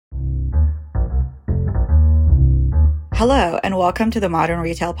Hello, and welcome to the Modern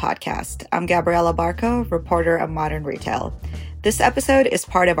Retail Podcast. I'm Gabriela Barco, reporter of Modern Retail. This episode is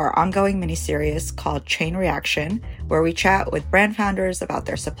part of our ongoing mini-series called Chain Reaction, where we chat with brand founders about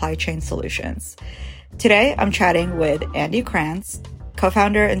their supply chain solutions. Today, I'm chatting with Indré Krantz,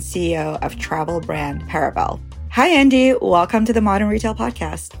 co-founder and CEO of travel brand Paravel. Hi, Andy. Welcome to the Modern Retail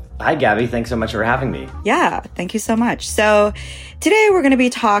Podcast. Hi, Gabby. Thanks so much for having me. Yeah, thank you so much. So today we're going to be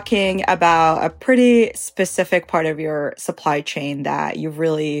talking about a pretty specific part of your supply chain that you've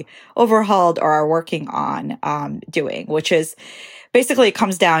really overhauled or are working on doing, which is basically it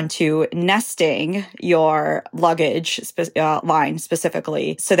comes down to nesting your luggage line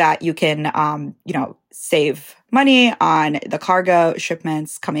specifically so that you can, save money on the cargo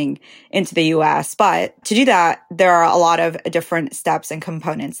shipments coming into the US. But to do that, there are a lot of different steps and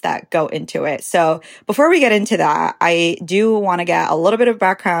components that go into it. So before we get into that, I do want to get a little bit of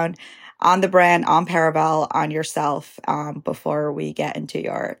background on the brand, on Paravel, on yourself, before we get into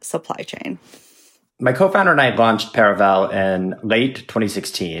your supply chain. My co-founder and I launched Paravel in late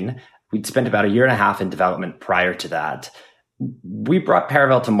 2016. We'd spent about a year and a half in development prior to that. We brought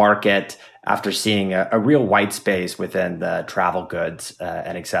Paravel to market after seeing a real white space within the travel goods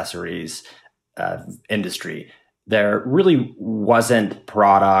and accessories industry. There really wasn't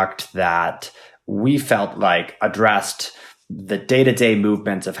product that we felt like addressed the day-to-day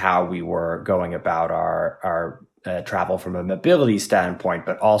movements of how we were going about our travel from a mobility standpoint,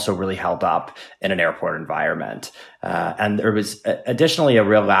 but also really held up in an airport environment. And there was additionally a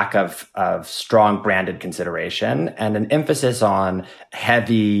real lack of strong branded consideration and an emphasis on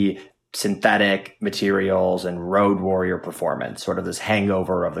heavy synthetic materials and road warrior performance, sort of this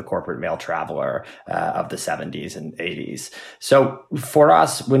hangover of the corporate male traveler of the 70s and 80s. So for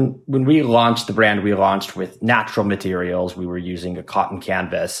us, when we launched the brand, we launched with natural materials. We were using a cotton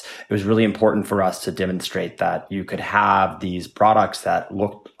canvas. It was really important for us to demonstrate that you could have these products that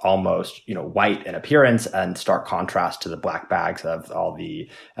looked almost, white in appearance and stark contrast to the black bags of all the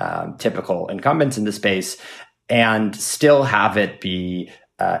typical incumbents in the space, and still have it be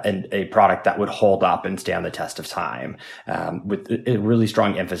a product that would hold up and stand the test of time, with a really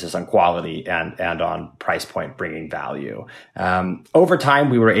strong emphasis on quality and on price point bringing value. Over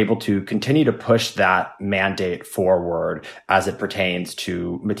time, we were able to continue to push that mandate forward as it pertains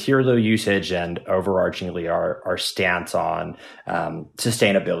to material usage and overarchingly our stance on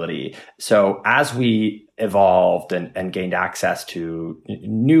sustainability. So as we evolved and gained access to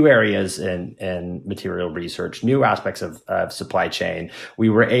new areas in material research, new aspects of supply chain, we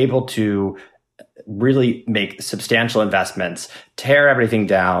were able to really make substantial investments, tear everything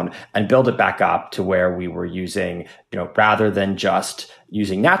down, and build it back up to where we were using, rather than just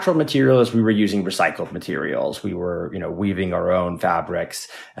using natural materials, we were using recycled materials. We were, weaving our own fabrics.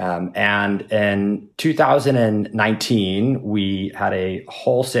 And in 2019, we had a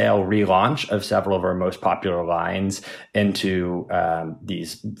wholesale relaunch of several of our most popular lines into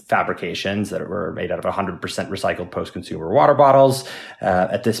these fabrications that were made out of 100% recycled post-consumer water bottles.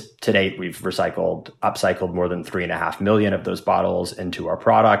 To date, we've upcycled more than 3.5 million of those bottles into our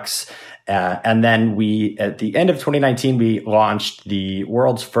products. And then at the end of 2019, we launched the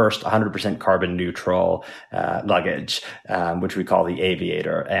world's first 100% carbon neutral luggage, which we call the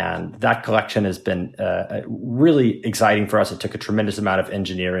Aviator. And that collection has been really exciting for us. It took a tremendous amount of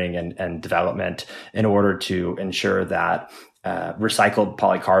engineering and development in order to ensure that recycled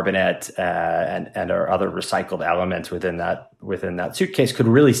polycarbonate and our other recycled elements within that suitcase could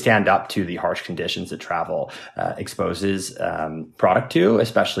really stand up to the harsh conditions that travel exposes product to,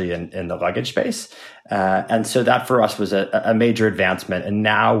 especially in the luggage space. And so that for us was a major advancement. And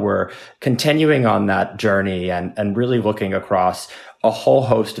now we're continuing on that journey and really looking across a whole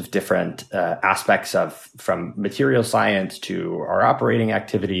host of different aspects from material science to our operating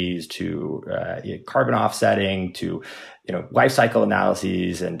activities to carbon offsetting to life cycle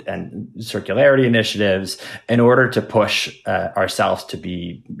analyses and circularity initiatives in order to push ourselves to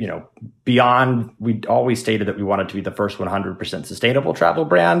be beyond. We always stated that we wanted to be the first 100% sustainable travel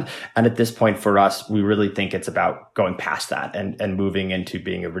brand, and at this point for us, we really think it's about going past that and moving into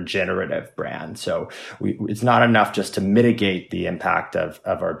being a regenerative brand. So it's not enough just to mitigate the impact of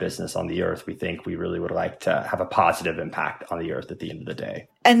our business on the earth. We think we really would like to have a positive impact on the earth at the end of the day.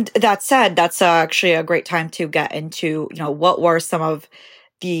 And that said, that's actually a great time to get into, what were some of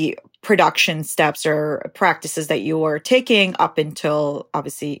the production steps or practices that you were taking up until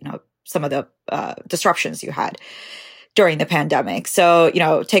obviously, some of the disruptions you had during the pandemic. So,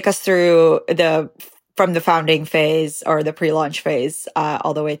 take us through from the founding phase or the pre-launch phase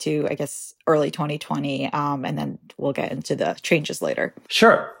all the way to, I guess, early 2020. And then we'll get into the changes later.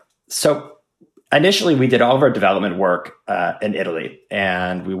 Sure. So Initially, we did all of our development work in Italy,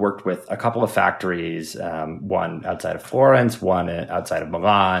 and we worked with a couple of factories, one outside of Florence, one outside of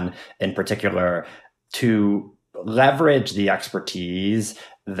Milan in particular, to leverage the expertise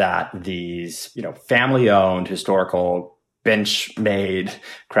that these, family-owned historical bench-made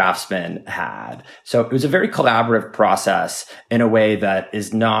craftsmen had. So it was a very collaborative process in a way that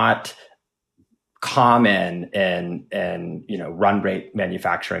is not common in run rate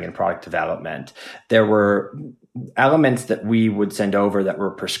manufacturing and product development. There were elements that we would send over that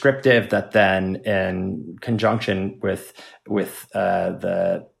were prescriptive, that then in conjunction with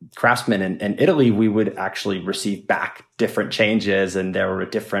the craftsmen in Italy, we would actually receive back different changes, and there were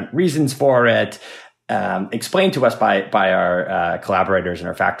different reasons for it. Explained to us by our collaborators in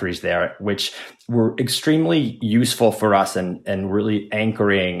our factories there, which were extremely useful for us and really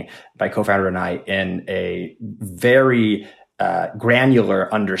anchoring my co-founder and I in a very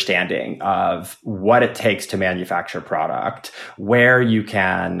granular understanding of what it takes to manufacture product, where you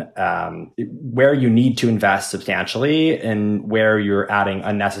need to invest substantially, and where you're adding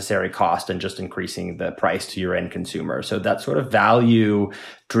unnecessary cost and just increasing the price to your end consumer. So that sort of value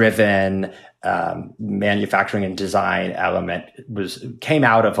driven manufacturing and design element came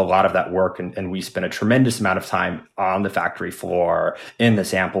out of a lot of that work. And we spent a tremendous amount of time on the factory floor, in the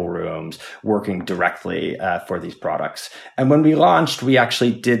sample rooms, working directly for these products. And when we launched, we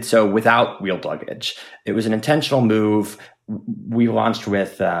actually did so without wheeled luggage. It was an intentional move. We launched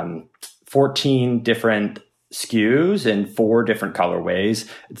with 14 different SKUs in 4 different colorways.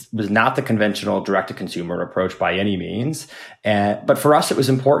 It was not the conventional direct-to-consumer approach by any means. But for us, it was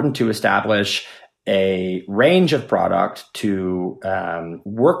important to establish a range of product to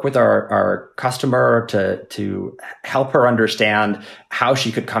work with our customer to help her understand how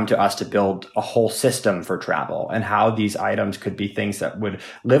she could come to us to build a whole system for travel, and how these items could be things that would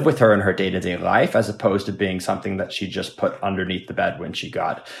live with her in her day-to-day life, as opposed to being something that she just put underneath the bed when she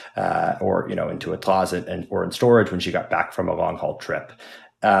got or into a closet or in storage when she got back from a long-haul trip.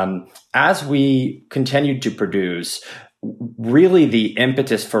 As we continued to produce, really the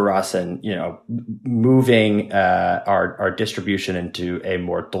impetus for us and moving our distribution into a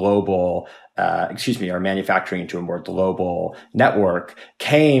more global our manufacturing into a more global network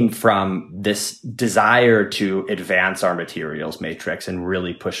came from this desire to advance our materials matrix and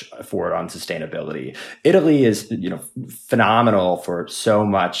really push forward on sustainability. Italy is phenomenal for so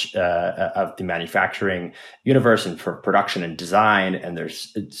much of the manufacturing universe and for production and design, and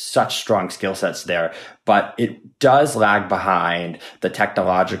there's such strong skill sets there, but it does lag behind the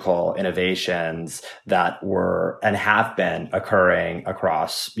technological innovations that were and have been occurring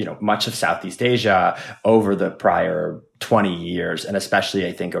across much of Southeast Asia over the prior 20 years, and especially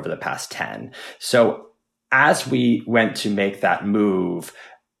I think over the past 10. So as we went to make that move,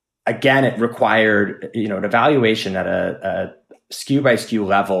 again, it required an evaluation at a SKU by SKU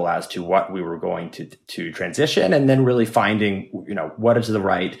level as to what we were going to transition, and then really finding what is the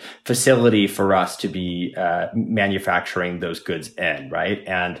right facility for us to be manufacturing those goods in, right?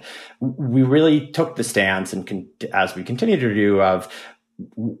 And we really took the stance, and as we continue to do, of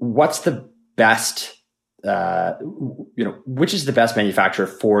what's the best which is the best manufacturer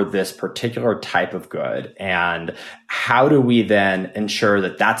for this particular type of good, and how do we then ensure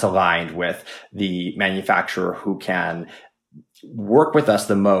that that's aligned with the manufacturer who can work with us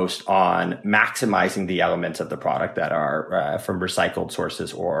the most on maximizing the elements of the product that are from recycled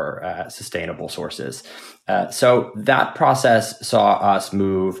sources or sustainable sources. So that process saw us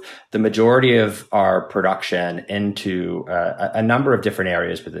move the majority of our production into a number of different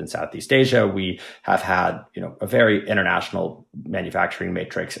areas within Southeast Asia. We have had, a very international manufacturing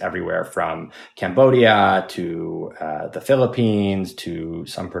matrix everywhere from Cambodia to the Philippines to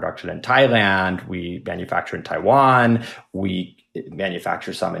some production in Thailand. We manufacture in Taiwan. We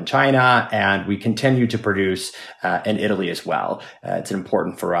manufacture some in China, and we continue to produce in Italy as well. It's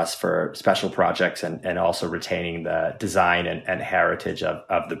important for us for special projects and also retaining the design and heritage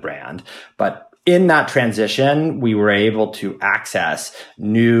of the brand. But in that transition, we were able to access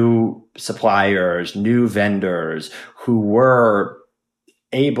new suppliers, new vendors who were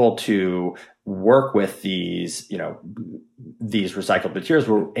able to work with these recycled materials,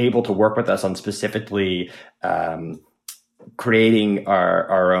 were able to work with us on specifically creating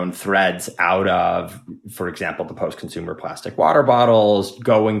our own threads out of, for example, the post-consumer plastic water bottles,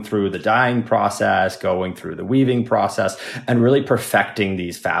 going through the dyeing process, going through the weaving process, and really perfecting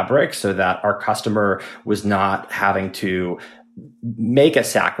these fabrics so that our customer was not having to make a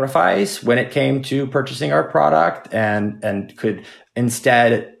sacrifice when it came to purchasing our product, and could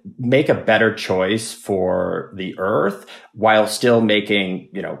instead make a better choice for the earth while still making,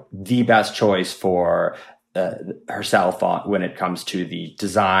 the best choice for herself when it comes to the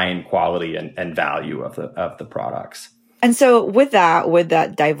design, quality, and value of the products. And so with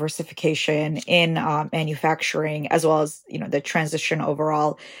that diversification in manufacturing, as well as, the transition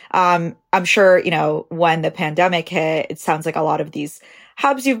overall, I'm sure, when the pandemic hit, it sounds like a lot of these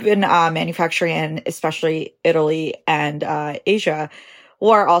hubs you've been manufacturing in, especially Italy and Asia,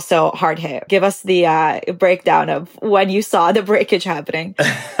 were also hard hit. Give us the breakdown of when you saw the breakage happening.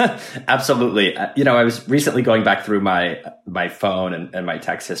 Absolutely. I was recently going back through my phone and my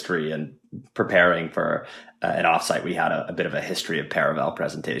text history and preparing for an offsite. We had a bit of a history of Paravel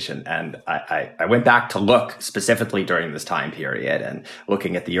presentation. And I went back to look specifically during this time period and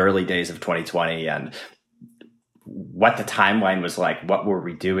looking at the early days of 2020 and what the timeline was like. What were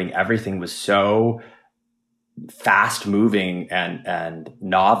we doing? Everything was so fast moving and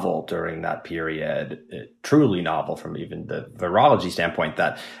novel during that period, truly novel from even the virology standpoint,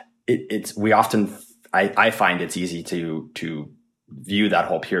 that I find it's easy to view that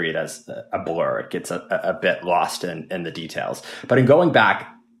whole period as a blur. It gets a bit lost in the details. But in going back,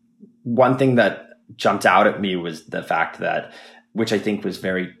 one thing that jumped out at me was the fact that, which I think was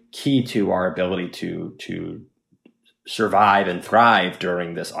very key to our ability to survive and thrive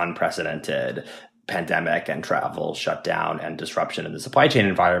during this unprecedented pandemic and travel shutdown and disruption in the supply chain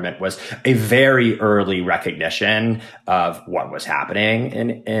environment, was a very early recognition of what was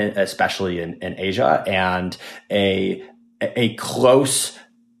happening especially in Asia, and a close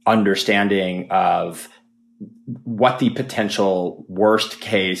understanding of what the potential worst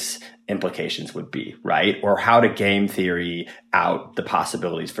case implications would be, right? Or how to game theory out the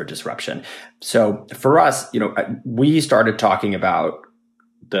possibilities for disruption. So for us, we started talking about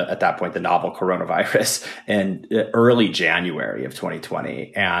at that point, the novel coronavirus in early January of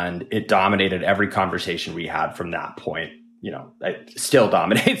 2020. And it dominated every conversation we had from that point. It still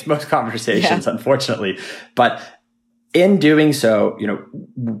dominates most conversations, unfortunately. But in doing so,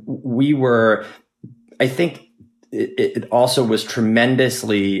 we were, I think it also was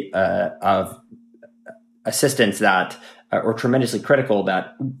tremendously of assistance that, or tremendously critical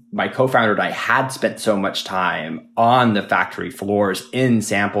that my co-founder and I had spent so much time on the factory floors in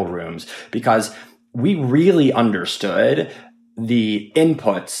sample rooms, because we really understood the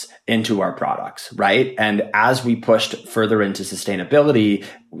inputs into our products, right? And as we pushed further into sustainability,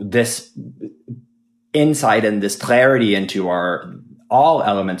 this insight and this clarity into all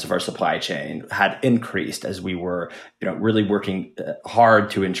elements of our supply chain had increased as we were, really working hard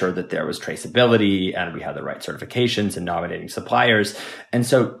to ensure that there was traceability and we had the right certifications and nominating suppliers. And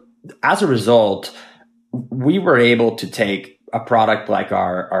so as a result, we were able to take a product like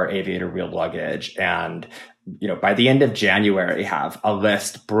our aviator wheel luggage and, by the end of January, have a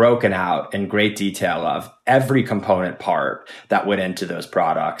list broken out in great detail of every component part that went into those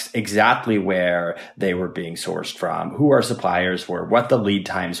products, exactly where they were being sourced from, who our suppliers were, what the lead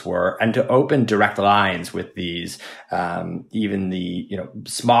times were, and to open direct lines with these, even the,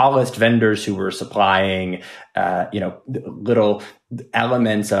 smallest vendors who were supplying, little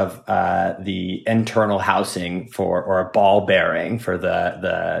elements of the internal housing or a ball bearing for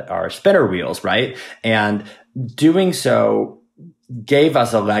our spinner wheels, right? And doing so gave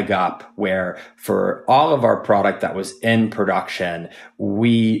us a leg up where for all of our product that was in production,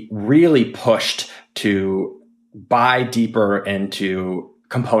 we really pushed to buy deeper into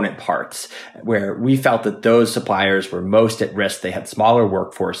component parts, where we felt that those suppliers were most at risk. They had smaller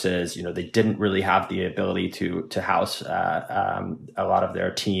workforces. They didn't really have the ability to house a lot of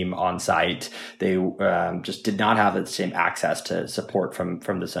their team on site. They just did not have the same access to support from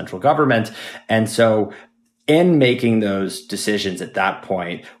the central government. And so in making those decisions at that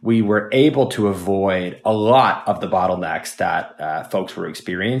point, we were able to avoid a lot of the bottlenecks that folks were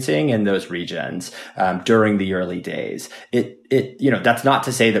experiencing in those regions during the early days. That's not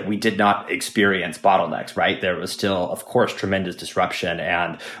to say that we did not experience bottlenecks, right? There was still, of course, tremendous disruption,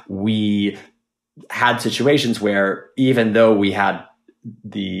 and we had situations where even though we had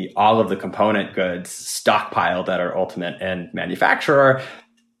all of the component goods stockpiled at our ultimate end manufacturer,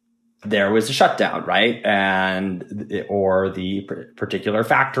 there was a shutdown, right? Or the particular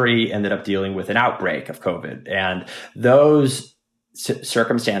factory ended up dealing with an outbreak of COVID. And those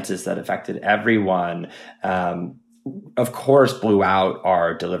circumstances that affected everyone, of course, blew out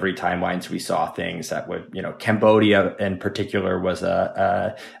our delivery timelines. We saw things that would, Cambodia in particular was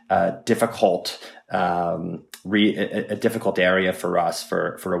a difficult, a difficult area for us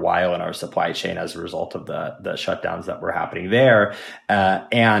for a while in our supply chain as a result of the shutdowns that were happening there.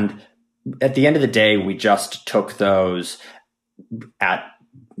 And at the end of the day, we just took those at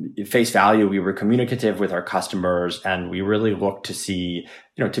face value, we were communicative with our customers, and we really looked to see,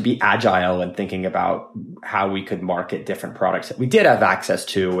 to be agile and thinking about how we could market different products that we did have access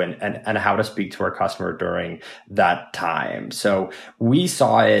to, and how to speak to our customer during that time. So we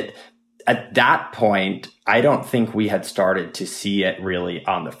saw it at that point. I don't think we had started to see it really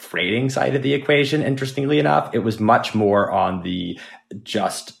on the freighting side of the equation. Interestingly enough, it was much more on the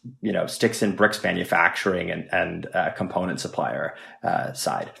just, sticks and bricks manufacturing and component supplier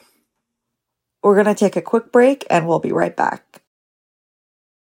side. We're going to take a quick break and we'll be right back.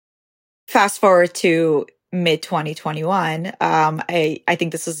 Fast forward to mid 2021. I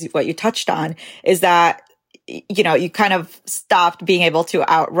think this is what you touched on, is that you kind of stopped being able to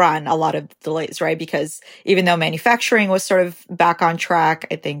outrun a lot of delays, right? Because even though manufacturing was sort of back on track,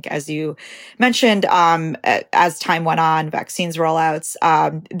 I think, as you mentioned, as time went on, vaccines rollouts,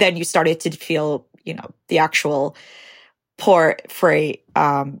 then you started to feel, the actual port freight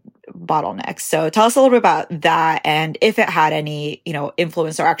bottlenecks. So tell us a little bit about that, and if it had any,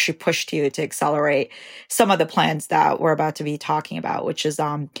 influence or actually pushed you to accelerate some of the plans that we're about to be talking about, which is,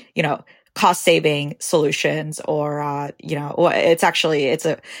 cost saving solutions, or, I'm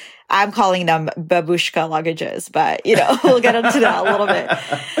calling them babushka luggages, but, we'll get into that a little bit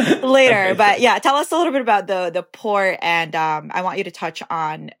later. Okay. But yeah, tell us a little bit about the port, and I want you to touch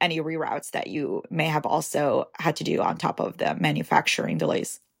on any reroutes that you may have also had to do on top of the manufacturing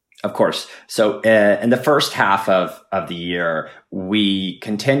delays. Of course. So in the first half of the year, we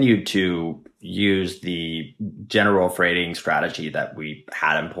continued to use the general freighting strategy that we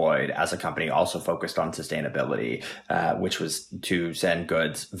had employed as a company, also focused on sustainability, which was to send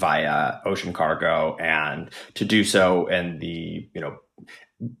goods via ocean cargo, and to do so in the,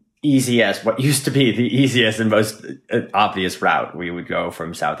 what used to be the easiest and most obvious route. We would go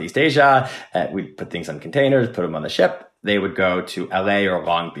from Southeast Asia, we'd put things on containers, put them on the ship. They would go to LA or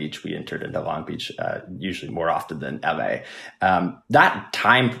Long Beach. We entered into Long Beach, usually more often than LA. That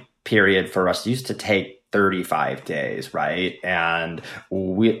time period for us used to take 35 days, right? And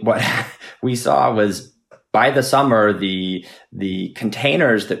what we saw was, by the summer, the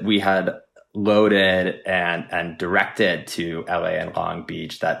containers that we had loaded and directed to LA and Long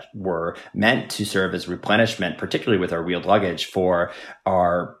Beach that were meant to serve as replenishment, particularly with our wheeled luggage for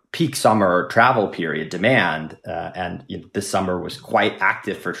our peak summer travel period demand. And this summer was quite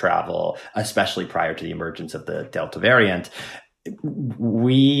active for travel, especially prior to the emergence of the Delta variant.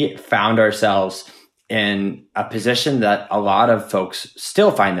 We found ourselves in a position that a lot of folks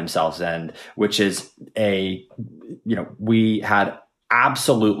still find themselves in, which is we had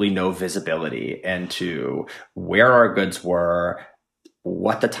absolutely no visibility into where our goods were,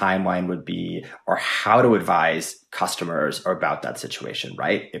 what the timeline would be, or how to advise customers about that situation,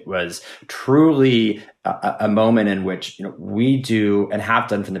 right? It was truly a moment in which, we do, and have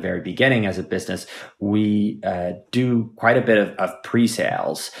done from the very beginning as a business, we do quite a bit of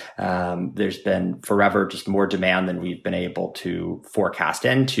pre-sales. There's been forever just more demand than we've been able to forecast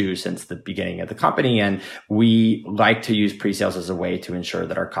into since the beginning of the company. And we like to use pre-sales as a way to ensure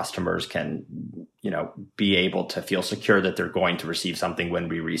that our customers can, be able to feel secure that they're going to receive something when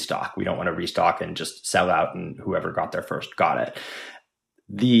we restock. We don't want to restock and just sell out and whoever got there first got it.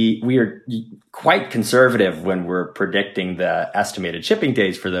 We are quite conservative when we're predicting the estimated shipping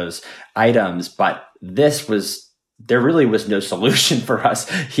days for those items, but there really was no solution for us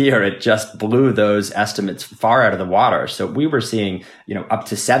here. It just blew those estimates far out of the water. So we were seeing, up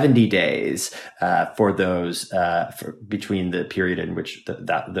to 70 days for those between the period in which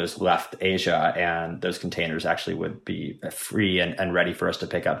those left Asia and those containers actually would be free and ready for us to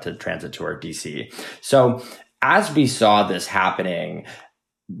pick up to transit to our DC. So as we saw this happening,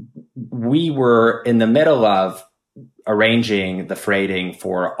 we were in the middle of arranging the freighting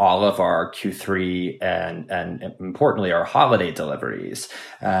for all of our Q3 and importantly, our holiday deliveries.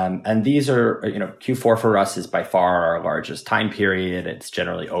 And these are, Q4 for us is by far our largest time period. It's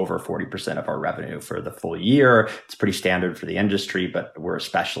generally over 40% of our revenue for the full year. It's pretty standard for the industry, but we're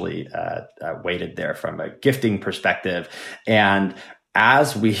especially weighted there from a gifting perspective. And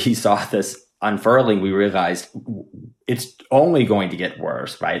as we saw this unfurling, we realized it's only going to get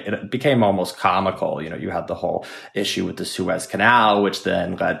worse, right? It became almost comical. You had the whole issue with the Suez Canal, which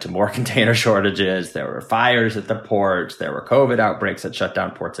then led to more container shortages. There were fires at the ports. There were COVID outbreaks that shut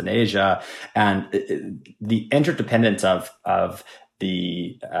down ports in Asia. And the interdependence of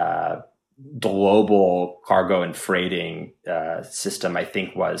the global cargo and freighting system, I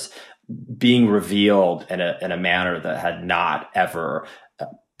think, was being revealed in a manner that had not ever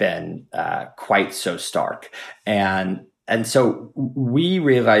been quite so stark. And And so we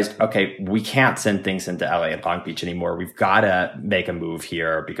realized, okay, we can't send things into LA and Long Beach anymore. We've got to make a move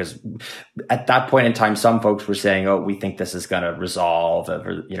here, because at that point in time, some folks were saying, oh, we think this is going to resolve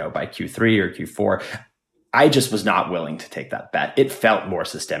over, by Q3 or Q4. I just was not willing to take that bet. It felt more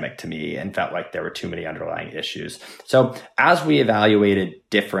systemic to me and felt like there were too many underlying issues. So as we evaluated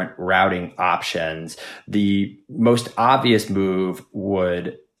different routing options, the most obvious move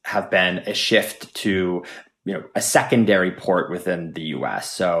would have been a shift to a secondary port within the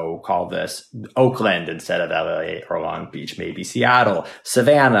US. So call this Oakland instead of LA or Long Beach, maybe Seattle.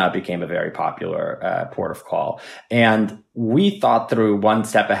 Savannah became a very popular port of call. And we thought through one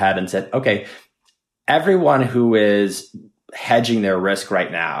step ahead and said, okay, everyone who is hedging their risk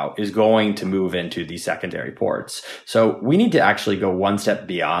right now is going to move into these secondary ports. So we need to actually go one step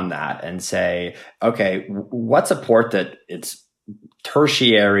beyond that and say, okay, what's a port that it's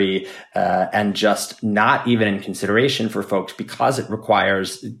tertiary and just not even in consideration for folks because it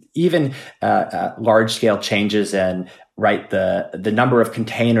requires even large scale changes in the number of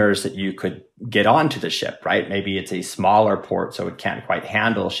containers that you could get onto the ship, right? Maybe it's a smaller port, so it can't quite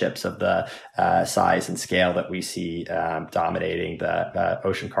handle ships of the size and scale that we see dominating the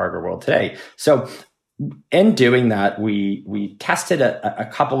ocean cargo world today. So in doing that, we tested a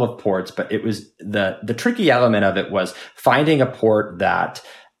couple of ports, but it was the tricky element of it was finding a port that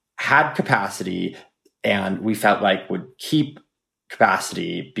had capacity and we felt like would keep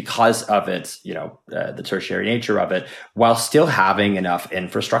capacity because of its, the tertiary nature of it, while still having enough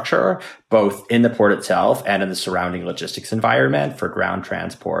infrastructure, both in the port itself and in the surrounding logistics environment for ground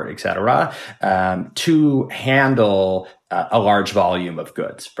transport, et cetera, to handle a large volume of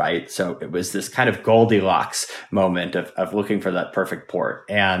goods, right? So it was this kind of Goldilocks moment of looking for that perfect port.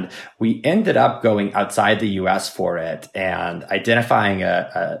 And we ended up going outside the US for it and identifying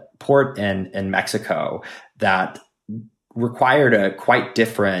a port in Mexico that required a quite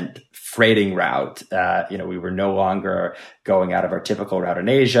different freighting route. We were no longer going out of our typical route in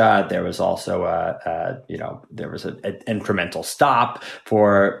Asia. There was also there was an incremental stop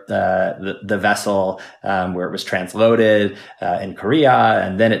for the vessel where it was transloaded in Korea,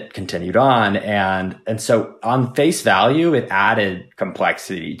 and then it continued on. And so on face value, it added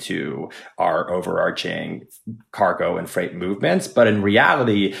complexity to our overarching cargo and freight movements. But in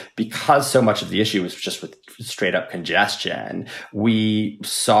reality, because so much of the issue was just with straight up congestion, we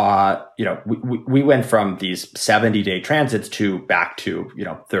saw, we went from these 70-day transits to back to,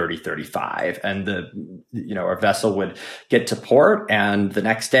 30, 35. And our vessel would get to port, and the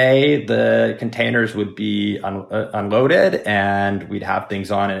next day the containers would be unloaded, and we'd have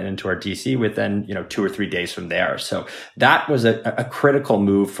things on and into our DC within, 2 or 3 days from there. So that was a critical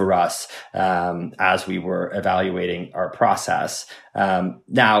move for us, as we were evaluating our process.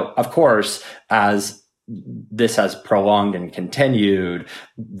 Now, of course, as this has prolonged and continued,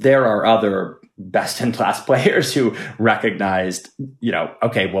 there are other best-in-class players who recognized,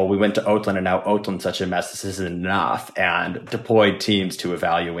 okay, well, we went to Oakland and now Oakland's such a mess, this isn't enough, and deployed teams to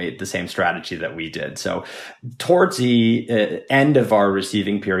evaluate the same strategy that we did. So towards the end of our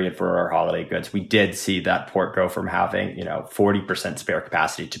receiving period for our holiday goods, we did see that port go from having, 40% spare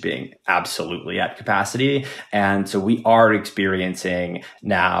capacity to being absolutely at capacity. And so we are experiencing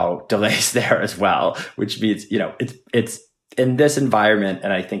now delays there as well, which means, it's in this environment,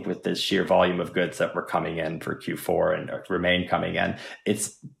 and I think with this sheer volume of goods that were coming in for Q4 and remain coming in,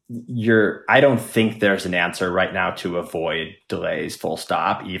 I don't think there's an answer right now to avoid delays, full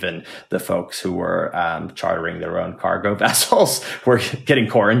stop. Even the folks who were chartering their own cargo vessels were getting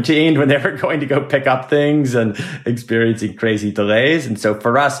quarantined when they were going to go pick up things and experiencing crazy delays. And so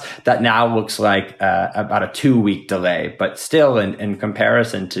for us, that now looks like about a 2-week delay, but still in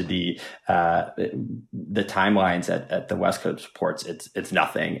comparison to the timelines at the West Coast ports, it's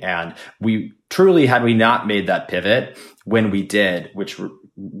nothing. And we truly, had we not made that pivot when we did, which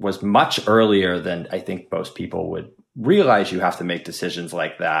was much earlier than I think most people would realize you have to make decisions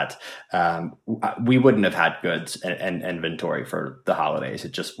like that, we wouldn't have had goods and inventory for the holidays.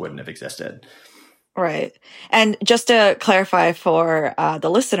 It just wouldn't have existed. Right. And just to clarify for the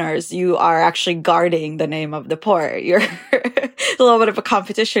listeners, you are actually guarding the name of the port. You're a little bit of a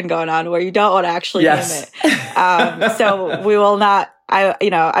competition going on where you don't want to actually name it. So we will not,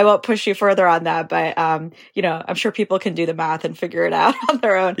 I won't push you further on that, but, I'm sure people can do the math and figure it out on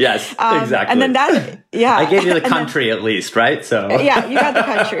their own. Yes, exactly. And then I gave you the country at least, right? So yeah, you got the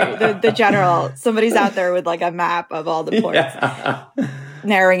country, the general. Somebody's out there with like a map of all the ports. Yeah.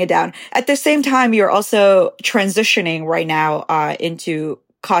 Narrowing it down. At the same time, you're also transitioning right now into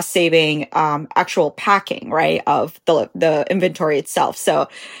cost saving actual packing, right, of the inventory itself. So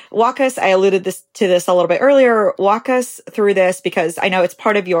I alluded to this a little bit earlier. Walk us through this, because I know it's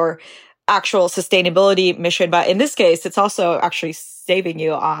part of your actual sustainability mission, but in this case, it's also actually saving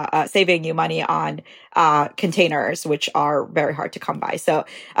you money on containers, which are very hard to come by. So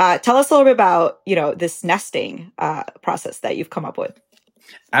tell us a little bit about this nesting process that you've come up with.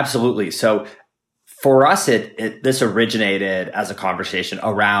 Absolutely. So for us, this originated as a conversation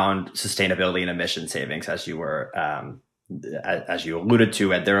around sustainability and emission savings, as you alluded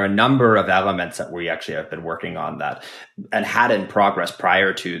to. And there are a number of elements that we actually have been working on that and had in progress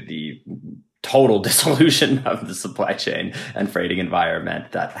prior to the total dissolution of the supply chain and freighting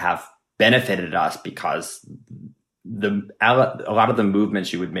environment that have benefited us, because a lot of the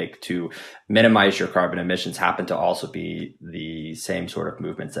movements you would make to minimize your carbon emissions happen to also be the same sort of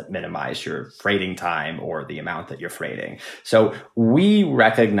movements that minimize your freighting time or the amount that you're freighting. So we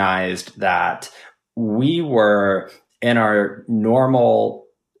recognized that we were in our normal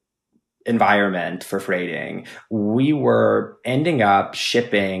environment for freighting, we were ending up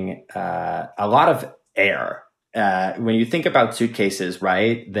shipping a lot of air. When you think about suitcases,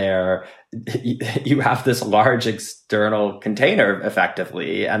 right, you have this large external container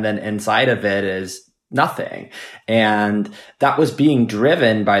effectively, and then inside of it is nothing. And that was being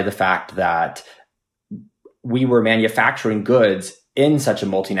driven by the fact that we were manufacturing goods in such a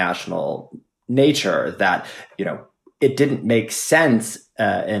multinational nature that, it didn't make sense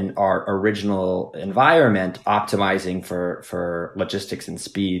in our original environment, optimizing for logistics and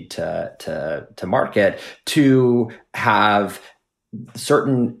speed to market, to have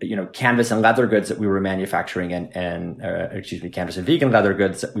certain, canvas and leather goods that we were manufacturing canvas and vegan leather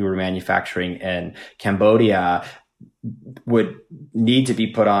goods that we were manufacturing in Cambodia would need to be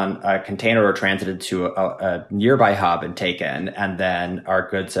put on a container or transited to a nearby hub and taken. And then our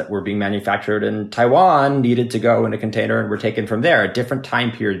goods that were being manufactured in Taiwan needed to go in a container and were taken from there. Different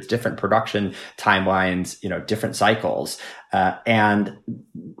time periods, different production timelines, different cycles. And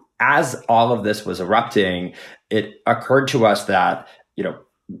as all of this was erupting, it occurred to us that,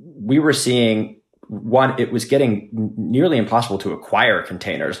 we were seeing, one, it was getting nearly impossible to acquire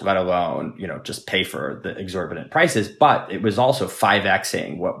containers, let alone, just pay for the exorbitant prices. But it was also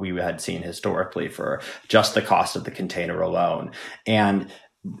 5xing what we had seen historically for just the cost of the container alone. And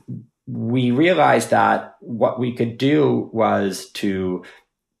we realized that what we could do was to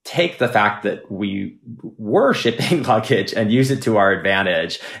take the fact that we were shipping luggage and use it to our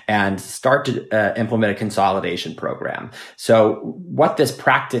advantage and start to implement a consolidation program. So what this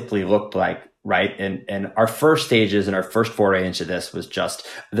practically looked like, right, and our first stages and our first foray into this was just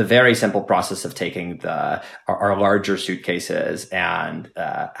the very simple process of taking our larger suitcases and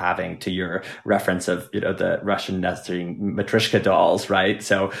having, to your reference of the Russian nesting matryoshka dolls, right?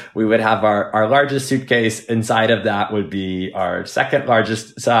 So we would have our largest suitcase. Inside of that would be our second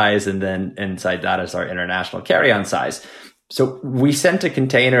largest size, and then inside that is our international carry-on size. So we sent a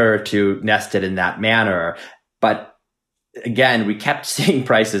container to nest it in that manner, but again, we kept seeing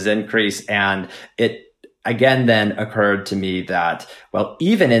prices increase, and it again then occurred to me that, well,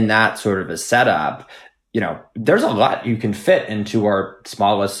 even in that sort of a setup, there's a lot you can fit into our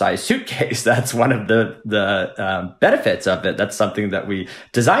smallest size suitcase. That's one of the benefits of it. That's something that we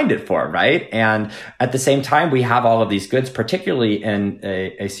designed it for, right? And at the same time, we have all of these goods, particularly in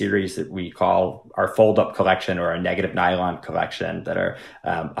a series that we call our fold-up collection or our negative nylon collection, that are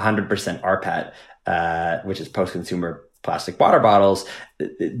 100% rPET, which is post-consumer plastic water bottles.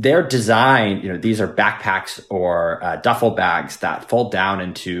 They're designed, these are backpacks or duffel bags that fold down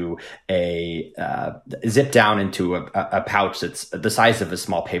into zip down into a pouch that's the size of a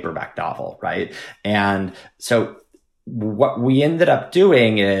small paperback novel, right? And so what we ended up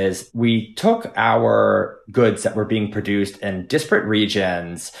doing is we took our goods that were being produced in disparate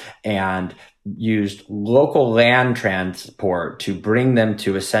regions and used local land transport to bring them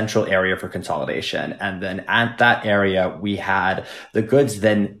to a central area for consolidation. And then at that area, we had the goods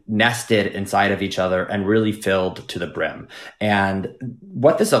then nested inside of each other and really filled to the brim. And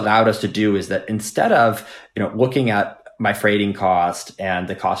what this allowed us to do is that instead of, looking at my freighting cost and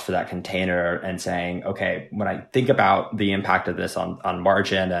the cost for that container and saying, okay, when I think about the impact of this on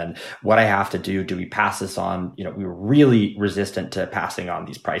margin and what I have to do we pass this on? We were really resistant to passing on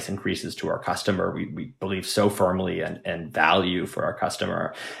these price increases to our customer. We believe so firmly in value for our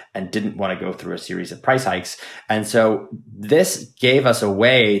customer and didn't want to go through a series of price hikes. And so this gave us a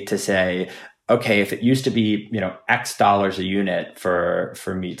way to say, okay, if it used to be, X dollars a unit for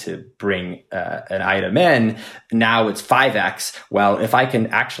me to bring an item in, now it's 5X. Well, if I can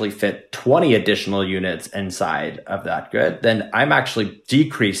actually fit 20 additional units inside of that good, then I'm actually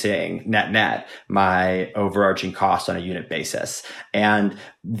decreasing net my overarching cost on a unit basis. And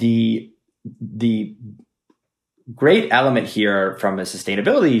the great element here from a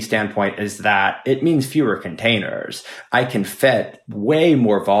sustainability standpoint is that it means fewer containers. I can fit way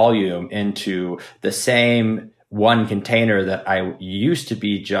more volume into the same one container that I used to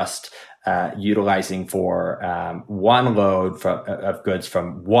be just utilizing for one load of goods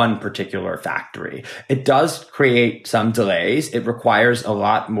from one particular factory. It does create some delays. It requires a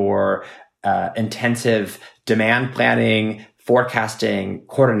lot more intensive demand planning, forecasting,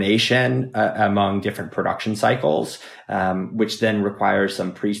 coordination among different production cycles, which then requires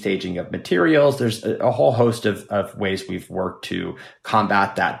some pre-staging of materials. There's a whole host of ways we've worked to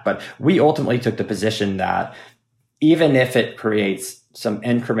combat that. But we ultimately took the position that even if it creates some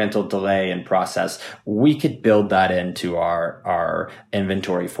incremental delay in process, we could build that into our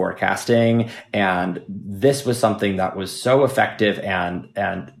inventory forecasting. And this was something that was so effective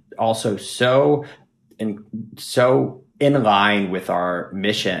and also so in line with our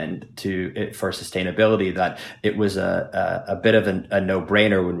mission for sustainability that it was a bit of a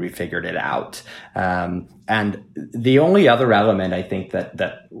no-brainer when we figured it out. And the only other element I think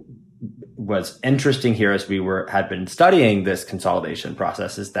that was interesting here as we had been studying this consolidation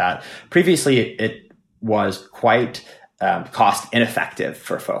process is that previously it was quite cost ineffective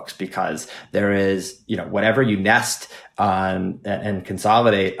for folks because there is, whatever you nest on and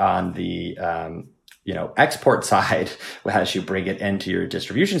consolidate on the export side, as you bring it into your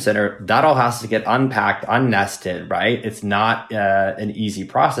distribution center, that all has to get unpacked, unnested, right? It's not an easy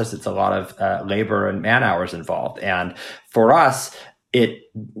process. It's a lot of labor and man hours involved. And for us,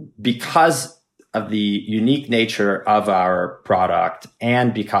 because of the unique nature of our product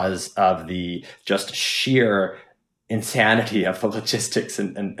and because of the just sheer insanity of the logistics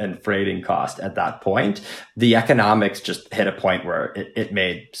and freighting cost at that point, the economics just hit a point where it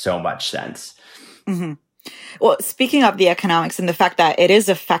made so much sense. Mm-hmm. Well, speaking of the economics and the fact that it is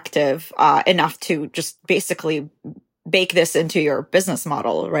effective enough to just basically bake this into your business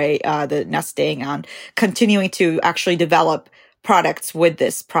model, right? The nesting and continuing to actually develop products with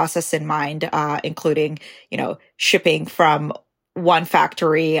this process in mind, including, shipping from one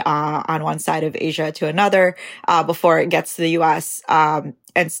factory on one side of Asia to another before it gets to the US, and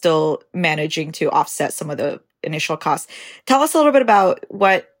still managing to offset some of the initial costs. Tell us a little bit about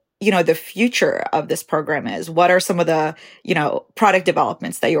what the future of this program is. What are some of the, product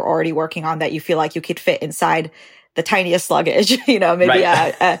developments that you're already working on that you feel like you could fit inside the tiniest luggage, maybe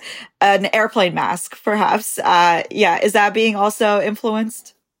right. An airplane mask, perhaps. Is that being also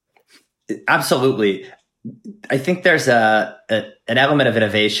influenced? Absolutely. I think there's an element of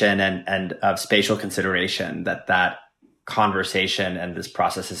innovation and of spatial consideration that conversation and this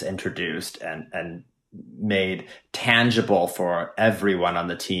process has introduced and made tangible for everyone on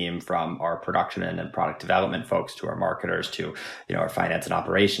the team, from our production and product development folks to our marketers to, our finance and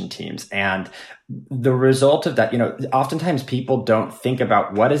operation teams. And the result of that, oftentimes people don't think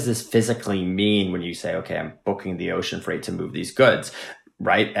about what does this physically mean when you say, okay, I'm booking the ocean freight to move these goods,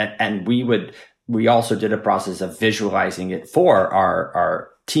 right? And we also did a process of visualizing it for our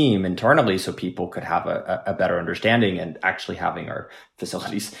team internally so people could have a better understanding, and actually having our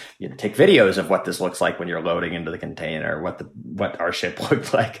facilities take videos of what this looks like when you're loading into the container, what our ship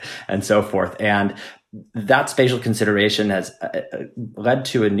looked like, and so forth. And that spatial consideration has led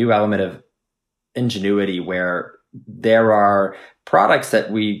to a new element of ingenuity where there are products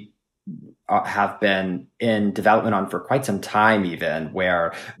that we have been in development on for quite some time, even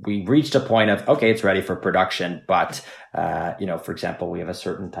where we reached a point of, okay, it's ready for production. But, for example, we have a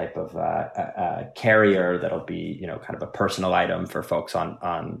certain type of carrier that'll be, kind of a personal item for folks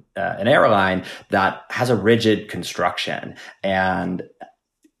on an airline that has a rigid construction, and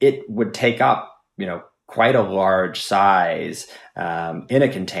it would take up, quite a large size in a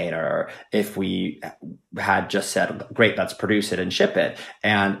container if we had just said, great, let's produce it and ship it.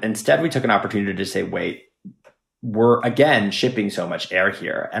 And instead we took an opportunity to say, wait, we're again shipping so much air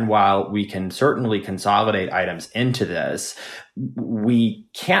here. And while we can certainly consolidate items into this, we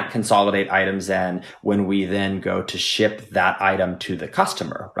can't consolidate items then when we then go to ship that item to the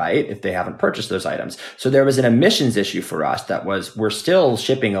customer, right? If they haven't purchased those items. So there was an emissions issue for us that was, we're still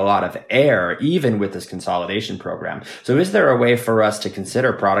shipping a lot of air even with this consolidation program. So is there a way for us to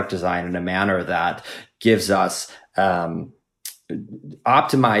consider product design in a manner that gives us,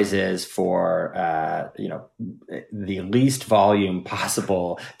 optimizes for the least volume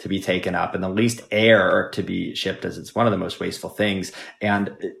possible to be taken up and the least air to be shipped, as it's one of the most wasteful things.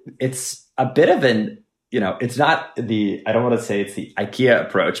 And it's a bit of it's not I don't want to say it's the IKEA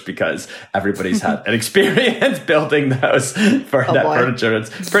approach, because everybody's had an experience building those for that furniture.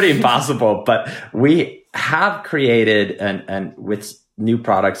 It's pretty impossible, but we have created and with new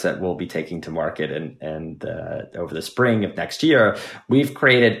products that we'll be taking to market and over the spring of next year, we've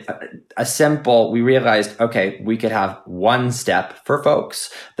created we realized, okay, we could have one step for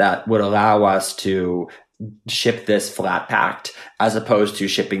folks that would allow us to ship this flat packed as opposed to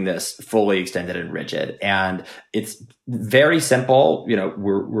shipping this fully extended and rigid. And it's very simple.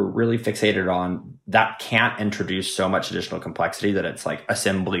 We're really fixated on that can't introduce so much additional complexity that it's like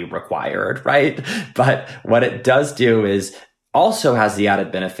assembly required, right? But what it does do is also has the added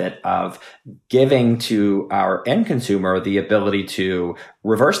benefit of giving to our end consumer the ability to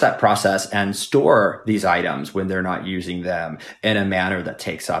reverse that process and store these items when they're not using them in a manner that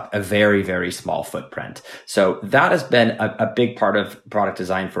takes up a very, very small footprint. So that has been a big part of product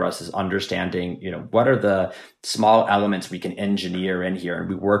design for us, is understanding, what are the small elements we can engineer in here. And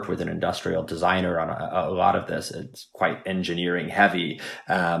we worked with an industrial designer on a lot of this. It's quite engineering heavy,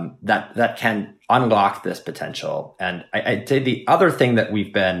 that can unlock this potential. And I'd say the other thing that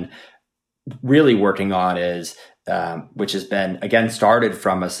we've been really working on is, which has been, again, started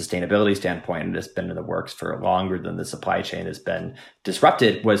from a sustainability standpoint and has been in the works for longer than the supply chain has been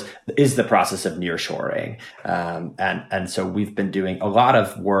disrupted, is the process of nearshoring. And so we've been doing a lot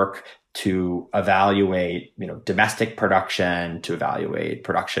of work to evaluate, domestic production, to evaluate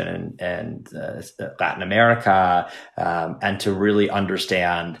production in Latin America, and to really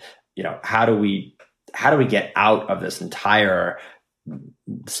understand, how do we get out of this entire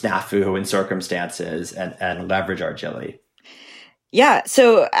snafu in circumstances and leverage our agility. Yeah.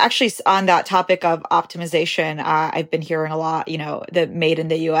 So actually on that topic of optimization, I've been hearing a lot, the made in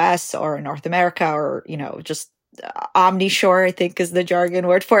the US or North America, or, just omnishore, I think is the jargon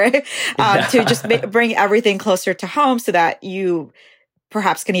word for it, to just bring everything closer to home so that you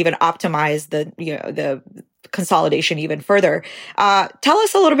perhaps can even optimize the consolidation even further. Tell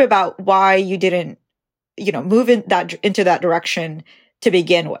us a little bit about why you didn't, move into that direction to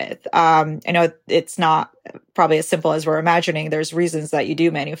begin with. I know it's not probably as simple as we're imagining. There's reasons that you do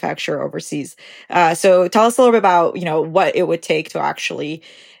manufacture overseas. So tell us a little bit about, what it would take to actually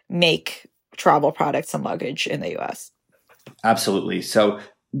make travel products and luggage in the US. Absolutely. So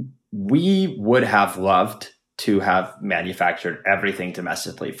we would have loved to have manufactured everything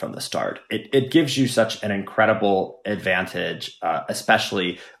domestically from the start. It gives you such an incredible advantage,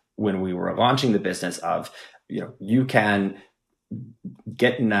 especially when we were launching the business of, you can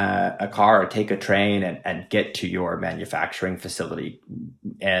get in a car or take a train and get to your manufacturing facility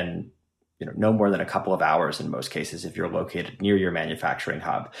in no more than a couple of hours in most cases if you're located near your manufacturing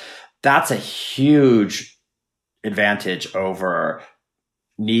hub. That's a huge advantage over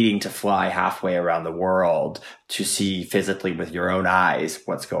needing to fly halfway around the world to see physically with your own eyes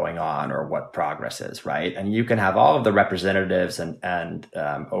what's going on or what progress is, right? And you can have all of the representatives and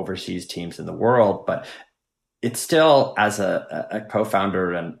overseas teams in the world, but it's still, as a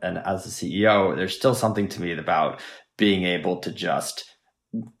co-founder and as a CEO, there's still something to me about being able to just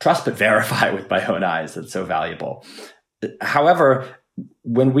trust but verify with my own eyes. That's so valuable. However,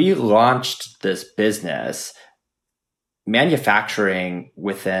 when we launched this business, manufacturing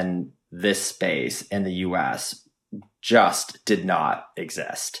within this space in the US just did not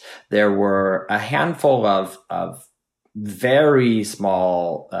exist. There were a handful of very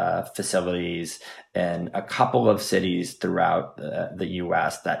small facilities in a couple of cities throughout the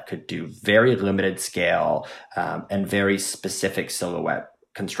US that could do very limited scale and very specific silhouette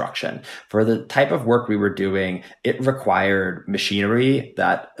construction. For the type of work we were doing, it required machinery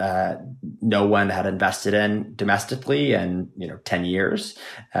that no one had invested in domestically in 10 years.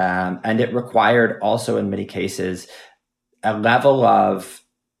 And it required also, in many cases, a level of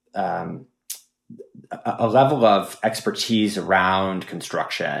expertise around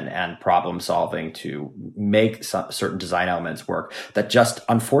construction and problem solving to make certain design elements work that just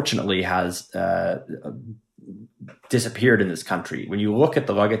unfortunately has disappeared in this country. When you look at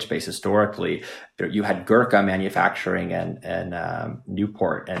the luggage space historically, you had Gurkha manufacturing in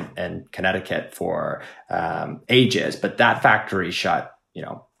Newport and Connecticut for ages, but that factory shut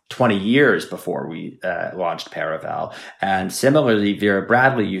 20 years before we launched Paravel. And similarly, Vera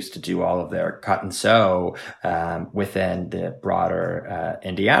Bradley used to do all of their cut and sew within the broader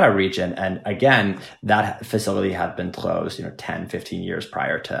Indiana region. And again, that facility had been closed, 10, 15 years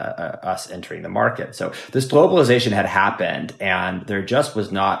prior to us entering the market. So this globalization had happened, and there just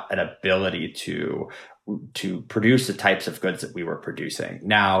was not an ability to produce the types of goods that we were producing.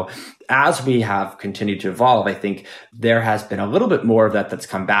 Now, as we have continued to evolve, I think there has been a little bit more of that that's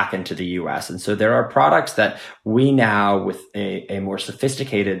come back into the US. And so there are products that we now, with a more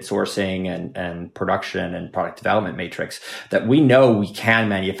sophisticated sourcing and production and product development matrix, that we know we can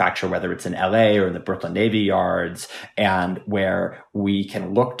manufacture, whether it's in LA or in the Brooklyn Navy yards, and where we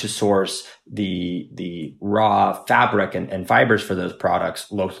can look to source the raw fabric and fibers for those products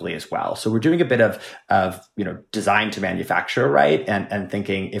locally as well. So we're doing a bit of design to manufacture, right? And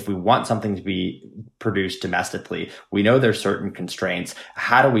thinking, if we want something to be produced domestically, we know there's certain constraints.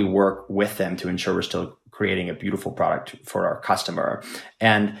 How do we work with them to ensure we're still creating a beautiful product for our customer?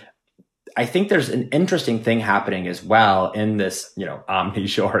 And I think there's an interesting thing happening as well in this,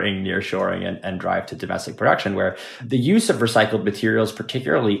 omni-shoring, near-shoring, and drive to domestic production, where the use of recycled materials,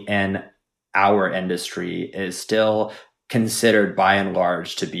 particularly in our industry, is still considered by and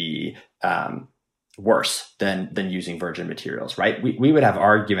large to be worse than using virgin materials, right? We would have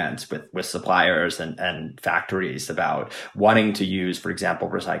arguments with suppliers and factories about wanting to use, for example,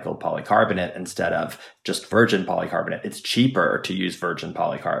 recycled polycarbonate instead of just virgin polycarbonate. It's cheaper to use virgin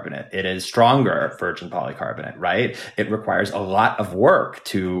polycarbonate. It is stronger virgin polycarbonate, right? It requires a lot of work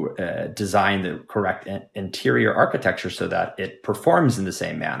to design the correct interior architecture so that it performs in the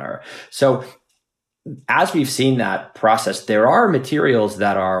same manner. So as we've seen that process, there are materials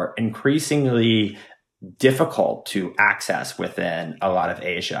that are increasingly difficult to access within a lot of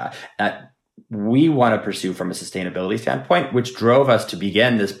Asia that we want to pursue from a sustainability standpoint, which drove us to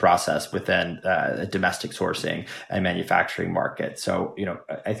begin this process within a domestic sourcing and manufacturing market. So,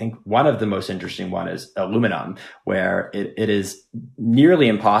 I think one of the most interesting one is aluminum, where it is nearly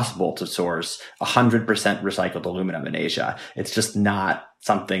impossible to source 100% recycled aluminum in Asia. It's just not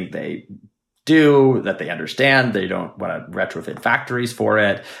something they do, that they understand. They don't want to retrofit factories for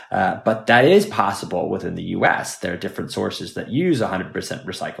it. But that is possible within the US. There are different sources that use 100%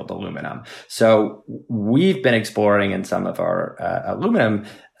 recycled aluminum. So we've been exploring in some of our aluminum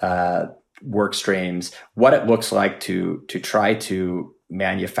work streams what it looks like to try to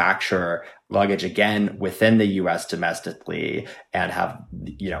manufacture luggage again within the US domestically and have,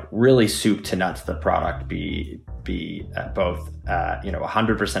 really soup to nuts the product be both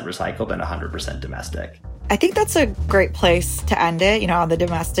 100% recycled and 100% domestic. I think that's a great place to end it, on the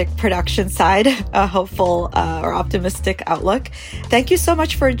domestic production side, a hopeful or optimistic outlook. Thank you so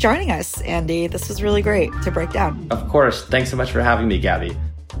much for joining us, Andy. This was really great to break down. Of course. Thanks so much for having me, Gabby.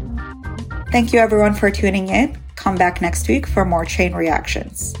 Thank you everyone for tuning in. Come back next week for more Chain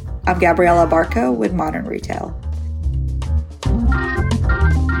Reactions. I'm Gabriella Barco with Modern Retail.